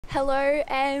Hello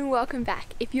and welcome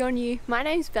back. If you're new, my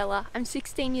name's Bella, I'm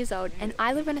 16 years old and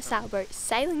I live on a sailboat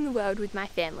sailing the world with my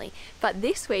family. But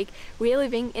this week we're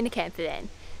living in a camper van.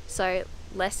 So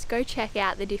let's go check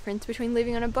out the difference between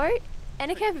living on a boat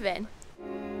and a camper van.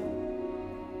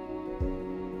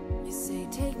 You say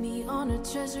take me on a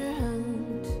treasure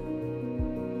hunt.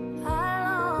 I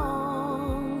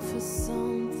long for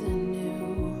something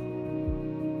new.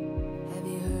 Have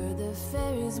you heard the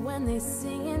fairies when they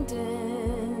sing and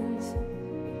dance?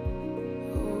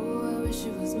 Oh, I wish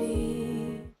it was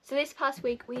me. So this past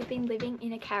week we've been living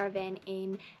in a caravan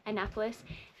in Annapolis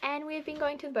and we've been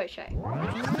going to the boat show.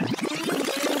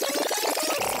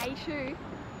 Day 2.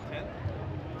 10?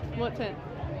 What 10?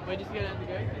 Where did you go down to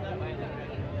go? That way.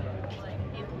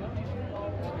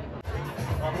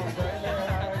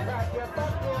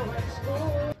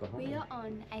 We are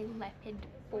on a Leopard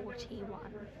 41.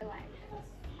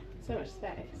 So much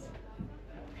space.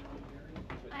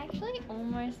 I actually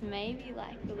almost maybe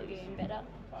like the lagoon better.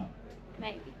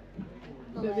 Maybe.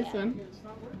 So this one?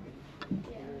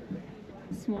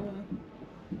 Yeah. Smaller.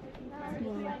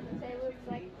 No, they look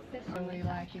like What are you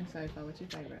liking so far? What's your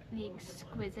favourite? the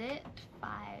Exquisite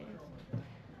 5X.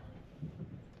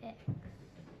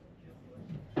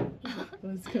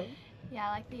 What's it called? Yeah,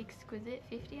 I like the Exquisite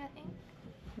 50, I think.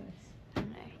 Nice. I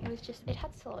don't know. It was just, it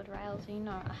had solid rails. You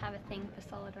know, I have a thing for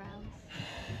solid rails.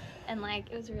 And like,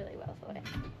 it was really well thought out.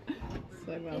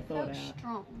 So well It thought felt out.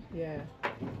 strong. Yeah.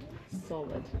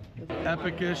 Solid.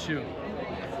 Epic issue.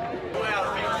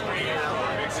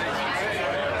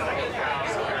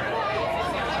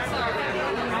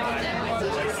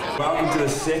 Welcome to the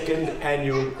second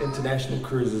annual International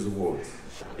Cruisers Awards.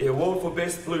 The award for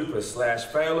Best Blooper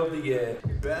 / Fail of the Year.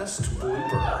 Best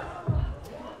blooper.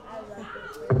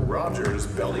 Roger's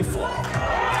belly flop.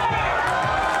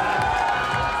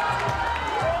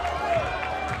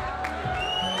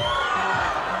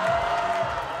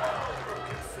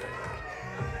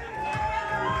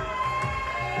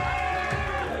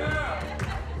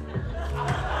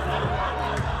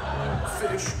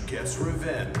 Fish gets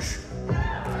revenge.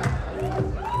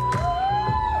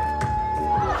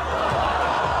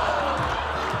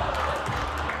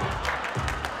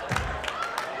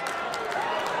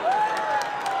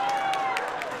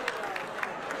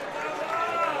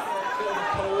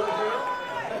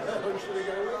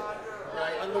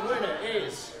 Right, and the winner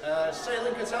is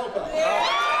Sailing Catalpa.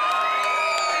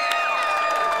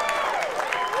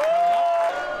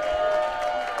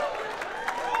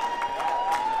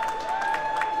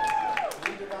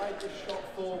 We divide the shot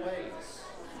 4 ways.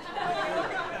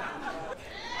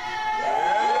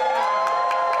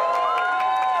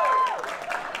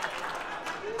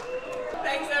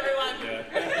 Thanks, everyone.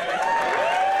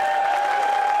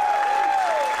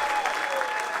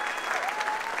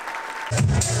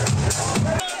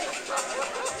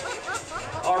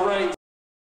 All right.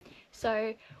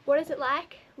 So, what is it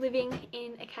like living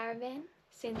in a caravan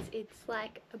since it's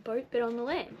like a boat but on the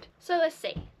land? So let's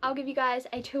see. I'll give you guys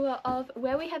a tour of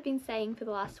where we have been staying for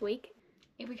the last week.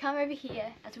 If we come over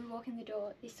here, as we walk in the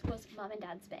door, this was Mum and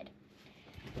Dad's bed.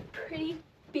 Pretty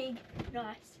big,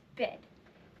 nice bed.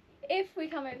 If we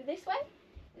come over this way,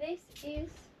 this is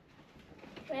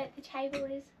where the table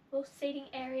is. Little seating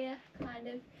area kind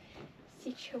of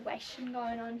situation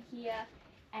going on here.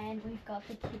 And we've got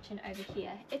the kitchen over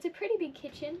here. It's a pretty big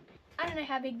kitchen. I don't know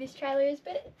how big this trailer is,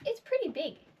 but it's pretty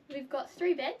big. We've got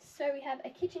 3 beds, so we have a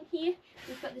kitchen here.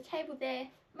 We've got the table there.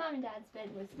 Mum and Dad's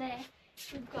bed was there.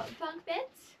 We've got bunk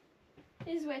beds.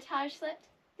 This is where Taj slept.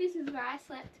 This is where I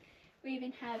slept. We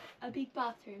even have a big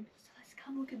bathroom. So let's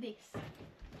come look at this.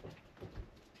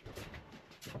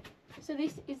 So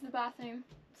this is the bathroom.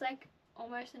 It's like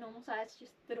almost a normal size,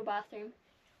 just little bathroom.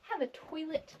 Have a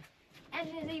toilet. And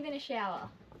there's even a shower.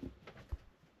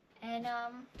 And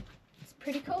it's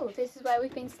pretty cool. This is where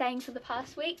we've been staying for the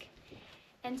past week.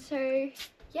 And so,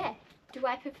 yeah, do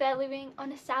I prefer living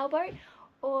on a sailboat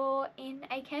or in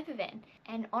a camper van?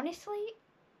 And honestly,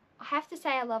 I have to say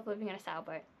I love living on a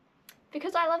sailboat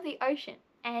because I love the ocean.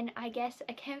 And I guess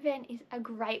a camper van is a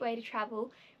great way to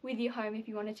travel with your home if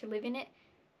you wanted to live in it,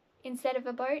 instead of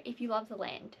a boat if you love the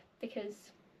land,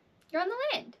 because you're on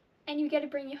the land. And you get to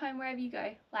bring you home wherever you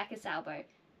go, like a sailboat.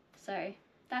 So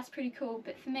that's pretty cool,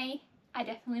 but for me, I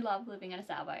definitely love living on a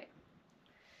sailboat.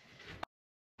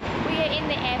 We are in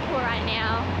the airport right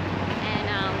now, and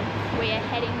we are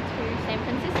heading to San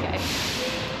Francisco.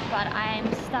 But I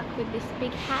am stuck with this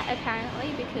big hat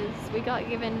apparently, because we got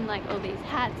given like all these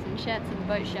hats and shirts at the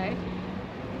boat show.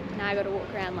 Now I gotta walk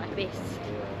around like this.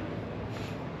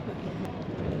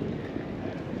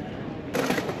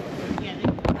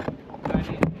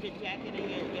 Good jacket and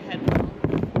your headphones.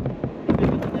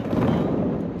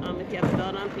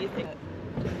 Hold on, please.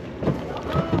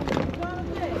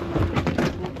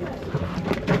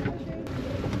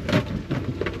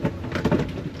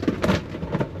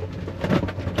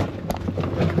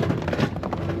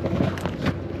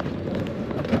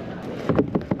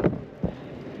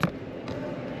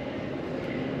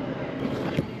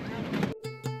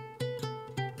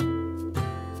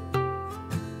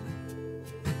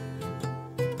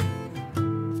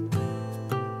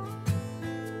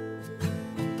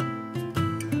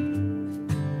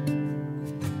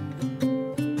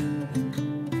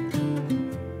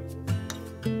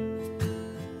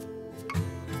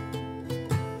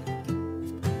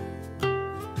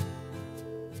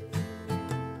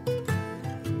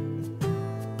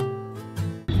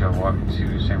 Welcome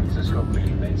to San Francisco,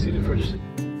 main city first.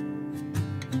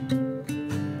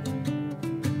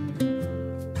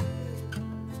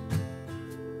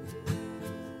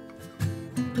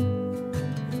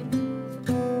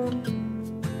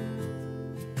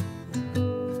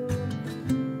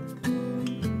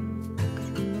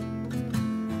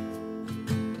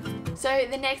 So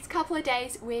the next couple of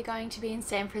days we're going to be in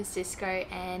San Francisco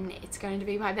and it's going to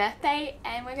be my birthday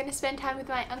and we're going to spend time with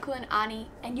my uncle and auntie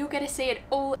and you'll get to see it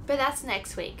all, but that's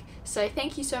next week. So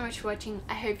thank you so much for watching.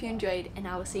 I hope you enjoyed and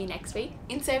I will see you next week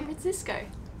in San Francisco.